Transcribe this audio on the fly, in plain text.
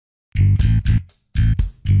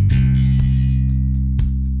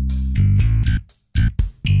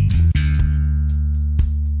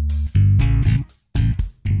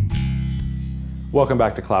Welcome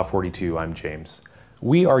back to Cloud 42, I'm James.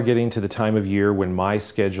 We are getting to the time of year when my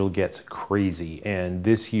schedule gets crazy, and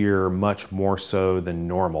this year much more so than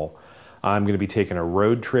normal. I'm going to be taking a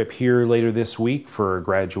road trip here later this week for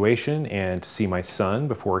graduation and to see my son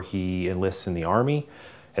before he enlists in the Army.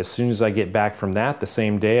 As soon as I get back from that, the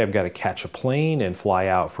same day I've got to catch a plane and fly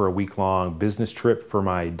out for a week-long business trip for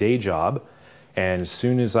my day job. And as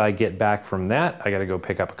soon as I get back from that, I got to go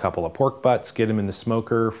pick up a couple of pork butts, get them in the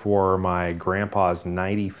smoker for my grandpa's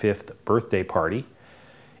 95th birthday party.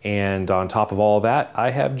 And on top of all that,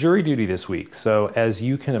 I have jury duty this week. So as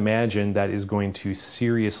you can imagine, that is going to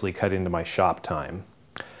seriously cut into my shop time.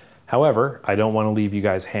 However, I don't want to leave you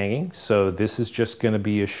guys hanging, so this is just going to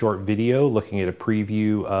be a short video looking at a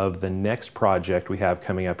preview of the next project we have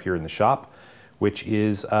coming up here in the shop, which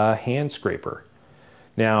is a hand scraper.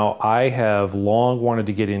 Now, I have long wanted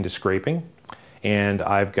to get into scraping, and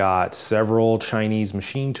I've got several Chinese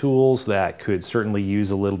machine tools that could certainly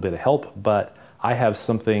use a little bit of help, but I have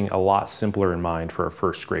something a lot simpler in mind for a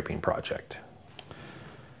first scraping project.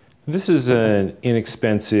 This is an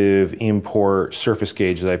inexpensive import surface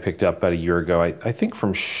gauge that I picked up about a year ago, I think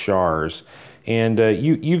from Shars. And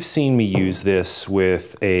you've seen me use this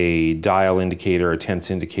with a dial indicator, a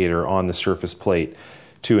tense indicator on the surface plate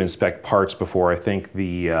to inspect parts before. I think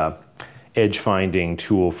the edge finding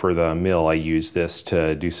tool for the mill, I use this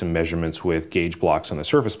to do some measurements with gauge blocks on the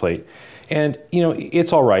surface plate. And you know,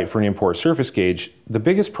 it's all right for an import surface gauge. The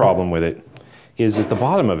biggest problem with it is that the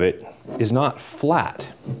bottom of it is not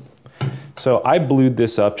flat. So I blued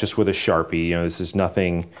this up just with a Sharpie. You know, this is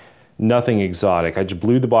nothing exotic. I just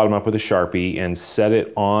blued the bottom up with a Sharpie and set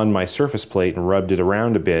it on my surface plate and rubbed it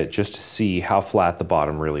around a bit just to see how flat the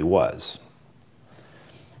bottom really was.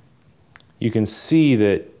 You can see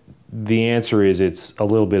that the answer is it's a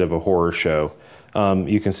little bit of a horror show.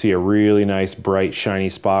 You can see a really nice bright shiny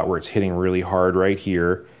spot where it's hitting really hard right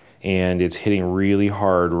here, and it's hitting really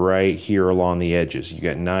hard right here along the edges. You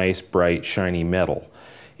got nice bright shiny metal,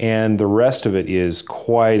 and the rest of it is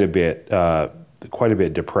quite a bit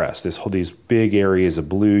depressed. These big areas of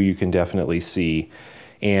blue you can definitely see,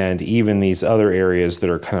 and even these other areas that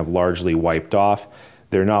are kind of largely wiped off,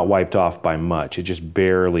 they're not wiped off by much. It just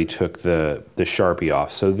barely took the Sharpie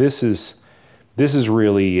off. So this is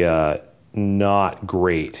really not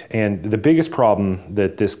great. And the biggest problem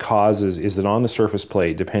that this causes is that on the surface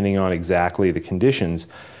plate, depending on exactly the conditions,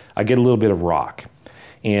 I get a little bit of rock.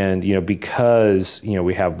 And you know, because you know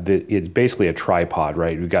we have it's basically a tripod,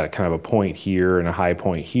 right? We've got kind of a point here and a high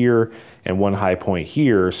point here and one high point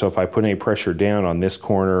here. So if I put any pressure down on this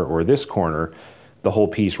corner or this corner, the whole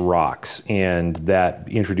piece rocks, and that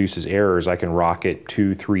introduces errors. I can rock it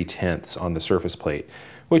 2-3 tenths on the surface plate,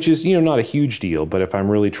 which is, you know, not a huge deal, but if I'm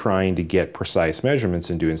really trying to get precise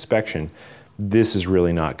measurements and do inspection, this is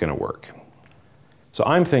really not going to work. So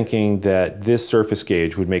I'm thinking that this surface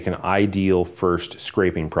gauge would make an ideal first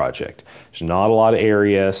scraping project. There's not a lot of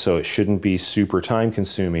area, so it shouldn't be super time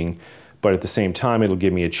consuming, but at the same time, it'll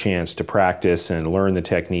give me a chance to practice and learn the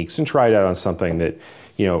techniques and try it out on something that,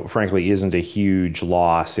 you know, frankly isn't a huge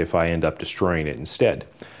loss if I end up destroying it instead.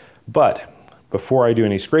 But before I do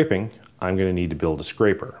any scraping, I'm going to need to build a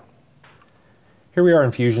scraper. Here we are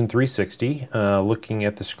in Fusion 360, looking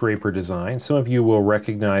at the scraper design. Some of you will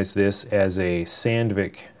recognize this as a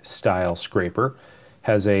Sandvik style scraper.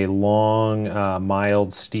 Has a long,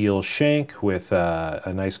 mild steel shank with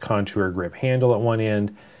a nice contour grip handle at one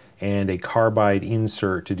end and a carbide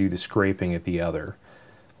insert to do the scraping at the other.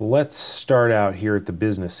 Let's start out here at the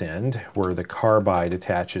business end where the carbide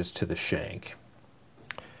attaches to the shank.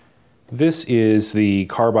 This is the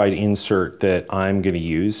carbide insert that I'm going to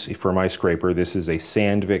use for my scraper. This is a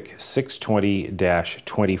Sandvik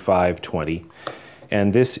 620-2520,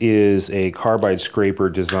 and this is a carbide scraper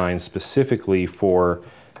designed specifically for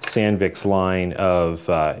Sandvik's line of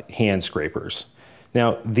hand scrapers.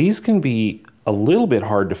 Now, these can be a little bit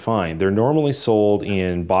hard to find. They're normally sold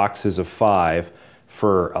in boxes of 5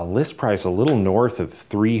 for a list price a little north of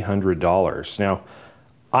 $300. Now,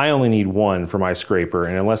 I only need one for my scraper,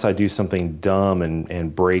 and unless I do something dumb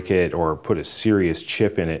and break it or put a serious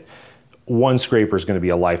chip in it, one scraper is going to be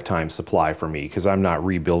a lifetime supply for me because I'm not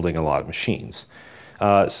rebuilding a lot of machines.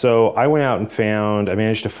 So I went out and I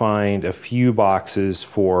managed to find a few boxes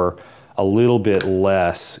for a little bit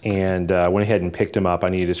less, and went ahead and picked them up. I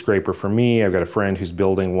needed a scraper for me. I've got a friend who's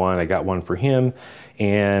building one. I got one for him,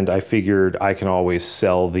 and I figured I can always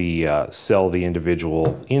sell the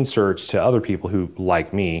individual inserts to other people who,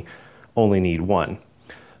 like me, only need one.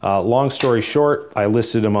 Long story short, I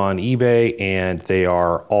listed them on eBay, and they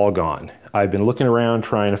are all gone. I've been looking around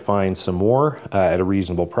trying to find some more at a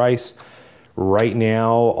reasonable price. Right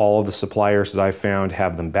now, all of the suppliers that I've found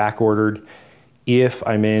have them back ordered. If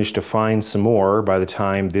I manage to find some more by the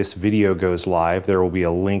time this video goes live, there will be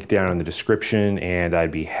a link down in the description and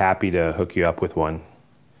I'd be happy to hook you up with one.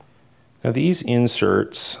 Now these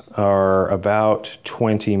inserts are about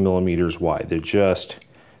 20 millimeters wide.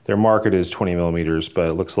 They're marketed as 20 millimeters, but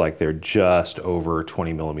it looks like they're just over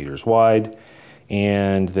 20 millimeters wide.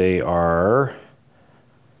 And they are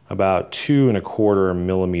about 2¼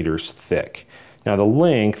 millimeters thick. Now the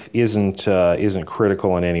length isn't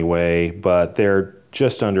critical in any way, but they're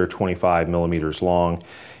just under 25 millimeters long.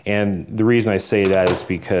 And the reason I say that is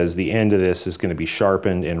because the end of this is going to be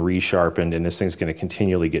sharpened and resharpened, and this thing's going to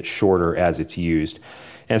continually get shorter as it's used.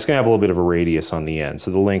 And it's going to have a little bit of a radius on the end, so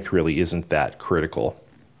the length really isn't that critical.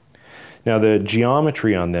 Now the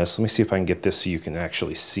geometry on this, let me see if I can get this so you can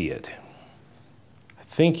actually see it. I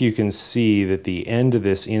think you can see that the end of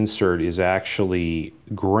this insert is actually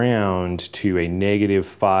ground to a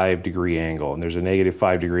 -5° angle, and there's a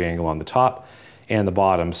 -5° angle on the top and the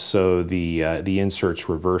bottom, so the insert's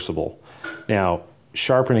reversible. Now,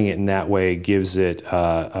 sharpening it in that way gives it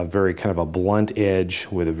a very kind of a blunt edge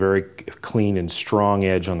with a very clean and strong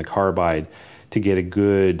edge on the carbide to get a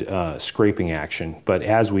good scraping action. But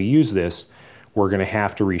as we use this, we're going to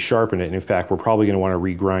have to resharpen it. And in fact, we're probably going to want to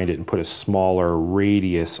regrind it and put a smaller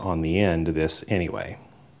radius on the end of this anyway.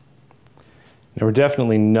 Now we're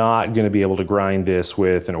definitely not going to be able to grind this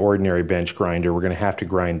with an ordinary bench grinder. We're going to have to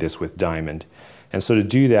grind this with diamond. And so to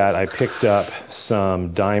do that, I picked up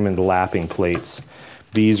some diamond lapping plates.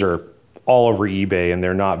 These are all over eBay and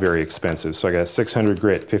they're not very expensive. So I got a 600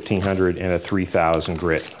 grit, 1500, and a 3000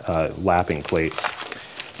 grit lapping plates.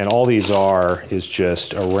 And all these is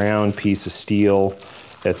just a round piece of steel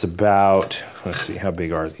that's about, let's see, how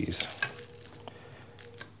big are these?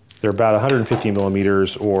 They're about 150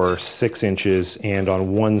 millimeters or 6 inches, and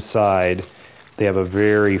on one side they have a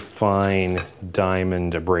very fine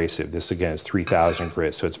diamond abrasive. This again is 3000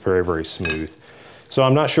 grit, so it's very, very smooth. So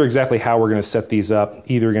I'm not sure exactly how we're going to set these up.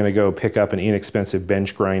 Either going to go pick up an inexpensive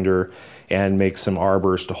bench grinder and make some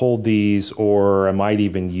arbors to hold these, or I might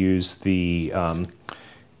even use the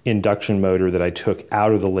induction motor that I took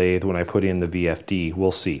out of the lathe when I put in the VFD.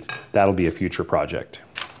 We'll see. That'll be a future project.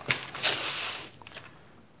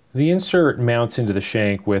 The insert mounts into the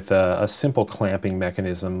shank with a simple clamping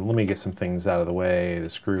mechanism. Let me get some things out of the way, the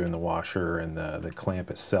screw and the washer and the clamp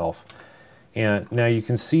itself. And now you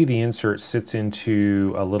can see the insert sits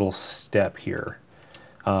into a little step here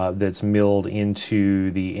that's milled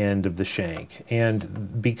into the end of the shank.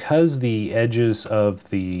 And because the edges of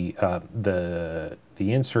the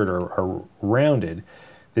insert are rounded,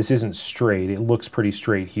 this isn't straight. It looks pretty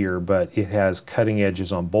straight here, but it has cutting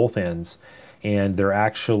edges on both ends, and they're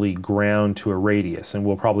actually ground to a radius, and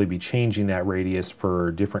we'll probably be changing that radius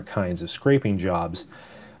for different kinds of scraping jobs.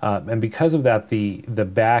 And because of that, the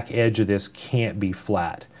back edge of this can't be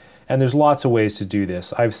flat. And there's lots of ways to do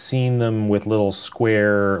this. I've seen them with little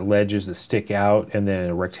square ledges that stick out and then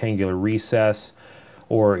a rectangular recess.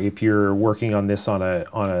 Or if you're working on this on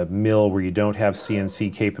a mill where you don't have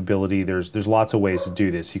CNC capability, there's lots of ways to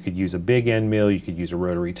do this. You could use a big end mill, you could use a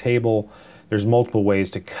rotary table. There's multiple ways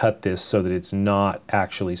to cut this so that it's not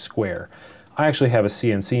actually square. I actually have a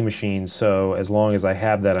CNC machine, so as long as I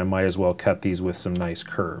have that, I might as well cut these with some nice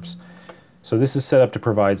curves. So this is set up to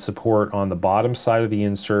provide support on the bottom side of the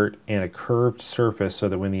insert and a curved surface so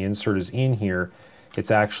that when the insert is in here,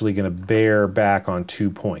 it's actually going to bear back on 2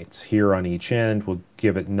 points. Here on each end will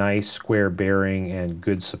give it nice square bearing and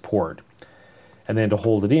good support. And then to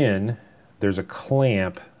hold it in, there's a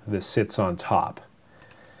clamp that sits on top.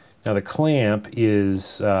 Now the clamp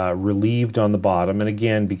is relieved on the bottom, and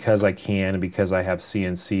again, because I can and because I have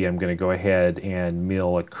CNC, I'm going to go ahead and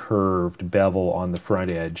mill a curved bevel on the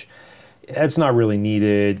front edge. That's not really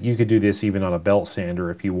needed. You could do this even on a belt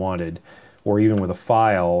sander if you wanted, or even with a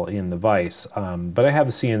file in the vise. But I have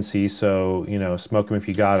the CNC, so, you know, smoke them if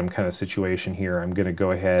you got them kind of situation here. I'm going to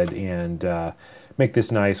go ahead and make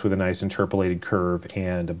this nice with a nice interpolated curve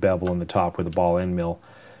and a bevel in the top with a ball end mill.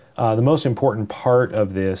 The most important part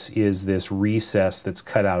of this is this recess that's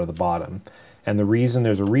cut out of the bottom. And the reason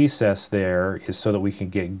there's a recess there is so that we can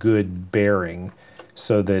get good bearing,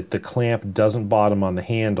 so that the clamp doesn't bottom on the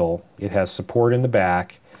handle. It has support in the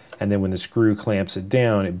back, and then when the screw clamps it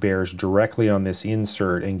down, it bears directly on this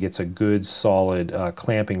insert and gets a good solid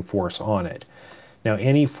clamping force on it. Now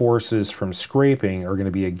any forces from scraping are going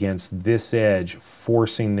to be against this edge,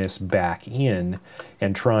 forcing this back in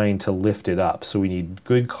and trying to lift it up. So we need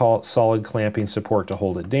good solid clamping support to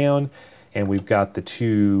hold it down, and we've got the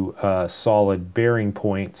two solid bearing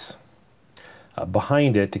points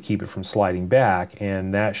behind it to keep it from sliding back,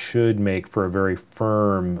 and that should make for a very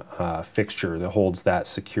firm fixture that holds that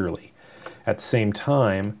securely. At the same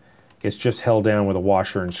time, it's just held down with a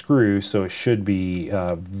washer and screw, so it should be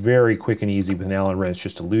very quick and easy with an Allen wrench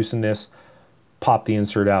just to loosen this, pop the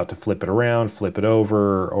insert out to flip it around, flip it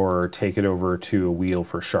over, or take it over to a wheel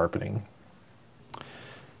for sharpening.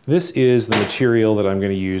 This is the material that I'm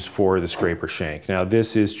going to use for the scraper shank. Now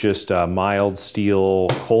this is just a mild steel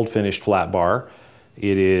cold finished flat bar.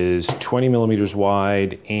 It is 20 millimeters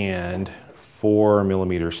wide and 4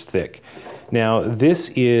 millimeters thick. Now this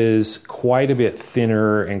is quite a bit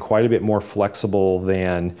thinner and quite a bit more flexible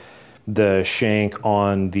than the shank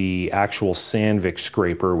on the actual Sandvik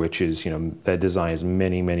scraper, which is, that design is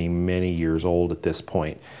many years old at this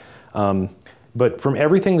point. But from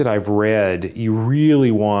everything that I've read, you really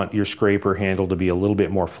want your scraper handle to be a little bit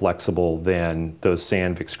more flexible than those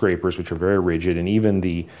Sandvik scrapers, which are very rigid, and even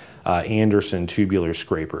the Anderson tubular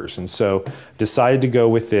scrapers. And so decided to go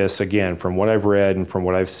with this, again, from what I've read and from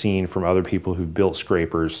what I've seen from other people who've built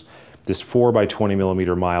scrapers. This 4 by 20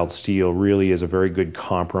 millimeter mild steel really is a very good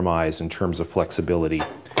compromise in terms of flexibility.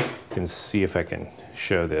 You can see, if I can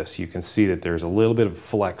show this, you can see that there's a little bit of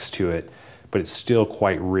flex to it, but it's still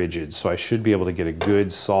quite rigid. So I should be able to get a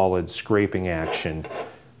good solid scraping action,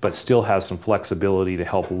 but still have some flexibility to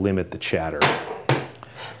help limit the chatter.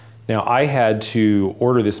 Now I had to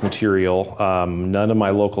order this material. None of my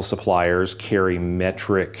local suppliers carry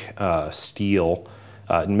metric steel,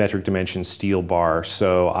 metric dimension steel bar.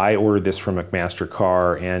 So I ordered this from McMaster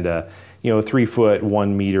Carr, and 3 foot,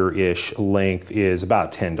 1 meter-ish length is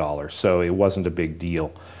about $10. So it wasn't a big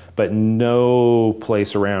deal. But no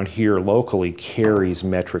place around here locally carries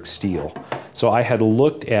metric steel. So I had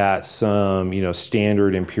looked at some,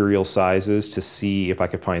 standard imperial sizes to see if I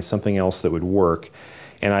could find something else that would work.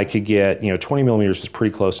 And I could get, 20 millimeters is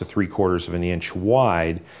pretty close to 3/4 of an inch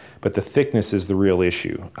wide, but the thickness is the real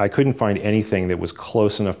issue. I couldn't find anything that was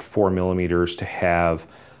close enough to 4 millimeters to have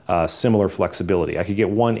similar flexibility. I could get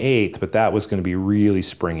 1/8, but that was going to be really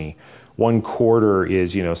springy. 1/4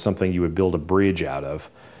 is, something you would build a bridge out of.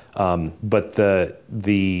 But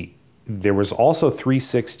there was also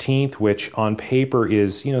 3/16, which on paper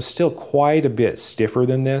is, still quite a bit stiffer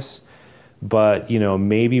than this, but,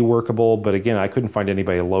 maybe workable. But again, I couldn't find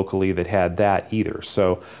anybody locally that had that either.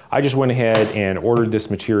 So I just went ahead and ordered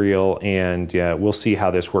this material, and we'll see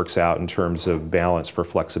how this works out in terms of balance for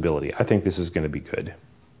flexibility. I think this is going to be good.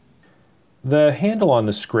 The handle on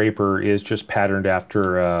the scraper is just patterned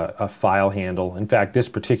after a file handle. In fact, this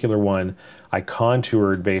particular one I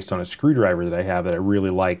contoured based on a screwdriver that I have that I really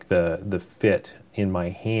like the fit in my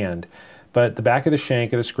hand. But the back of the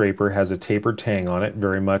shank of the scraper has a tapered tang on it,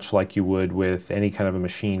 very much like you would with any kind of a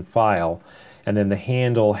machine file. And then the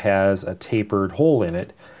handle has a tapered hole in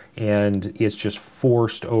it, and it's just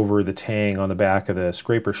forced over the tang on the back of the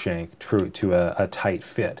scraper shank to a tight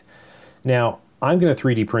fit. Now, I'm going to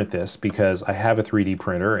 3D print this because I have a 3D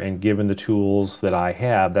printer, and given the tools that I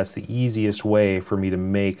have, that's the easiest way for me to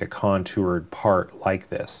make a contoured part like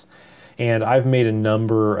this. And I've made a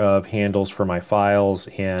number of handles for my files,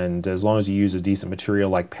 and as long as you use a decent material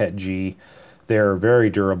like PETG, they're very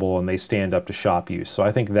durable and they stand up to shop use. So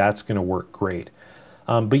I think that's going to work great.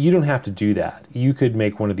 But you don't have to do that. You could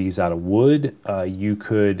make one of these out of wood. You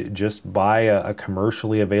could just buy a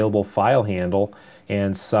commercially available file handle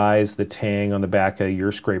and size the tang on the back of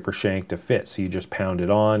your scraper shank to fit. So you just pound it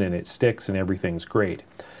on and it sticks and everything's great.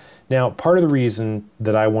 Now, part of the reason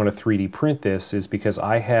that I want to 3D print this is because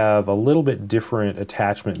I have a little bit different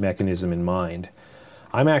attachment mechanism in mind.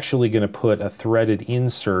 I'm actually going to put a threaded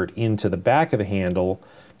insert into the back of the handle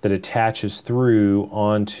that attaches through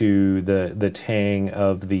onto the tang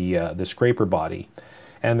of the scraper body.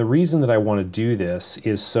 And the reason that I want to do this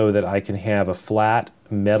is so that I can have a flat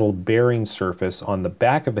metal bearing surface on the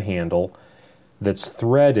back of the handle that's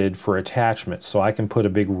threaded for attachment. So I can put a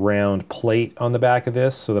big round plate on the back of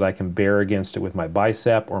this so that I can bear against it with my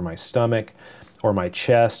bicep or my stomach or my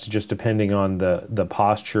chest, just depending on the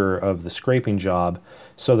posture of the scraping job,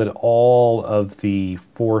 so that all of the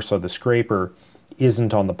force of the scraper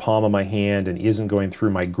isn't on the palm of my hand and isn't going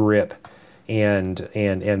through my grip and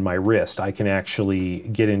my wrist. I can actually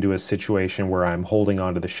get into a situation where I'm holding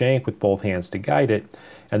onto the shank with both hands to guide it,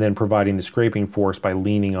 and then providing the scraping force by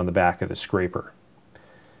leaning on the back of the scraper.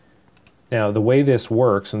 Now, the way this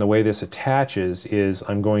works and the way this attaches is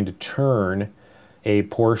I'm going to turn a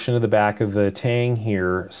portion of the back of the tang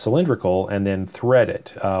here cylindrical and then thread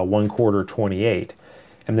it 1/4 28,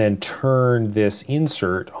 and then turn this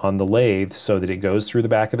insert on the lathe so that it goes through the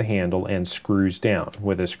back of the handle and screws down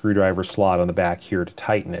with a screwdriver slot on the back here to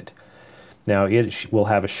tighten it. Now it will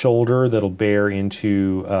have a shoulder that'll bear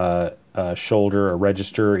into a shoulder, a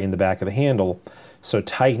register in the back of the handle. So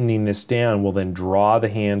tightening this down will then draw the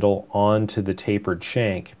handle onto the tapered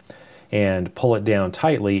shank and pull it down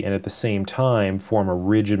tightly, and at the same time form a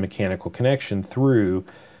rigid mechanical connection through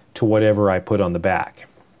to whatever I put on the back.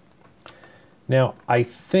 Now I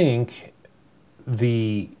think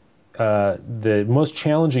the most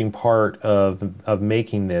challenging part of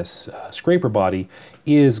making this scraper body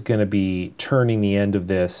is going to be turning the end of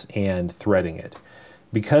this and threading it.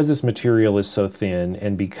 Because this material is so thin,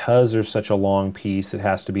 and because there's such a long piece that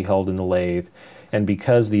has to be held in the lathe, and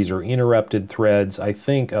because these are interrupted threads, I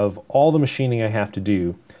think of all the machining I have to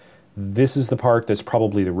do, this is the part that's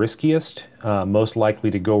probably the riskiest, most likely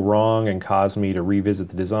to go wrong and cause me to revisit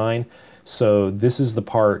the design. So this is the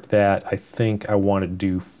part that I think I want to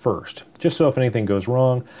do first, just so if anything goes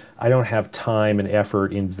wrong, I don't have time and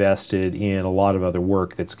effort invested in a lot of other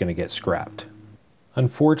work that's going to get scrapped.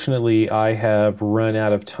 Unfortunately, I have run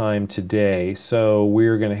out of time today, so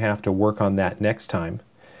we're going to have to work on that next time.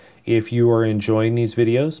 If you are enjoying these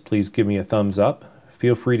videos, please give me a thumbs up.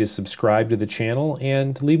 Feel free to subscribe to the channel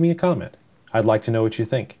and leave me a comment. I'd like to know what you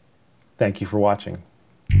think. Thank you for watching.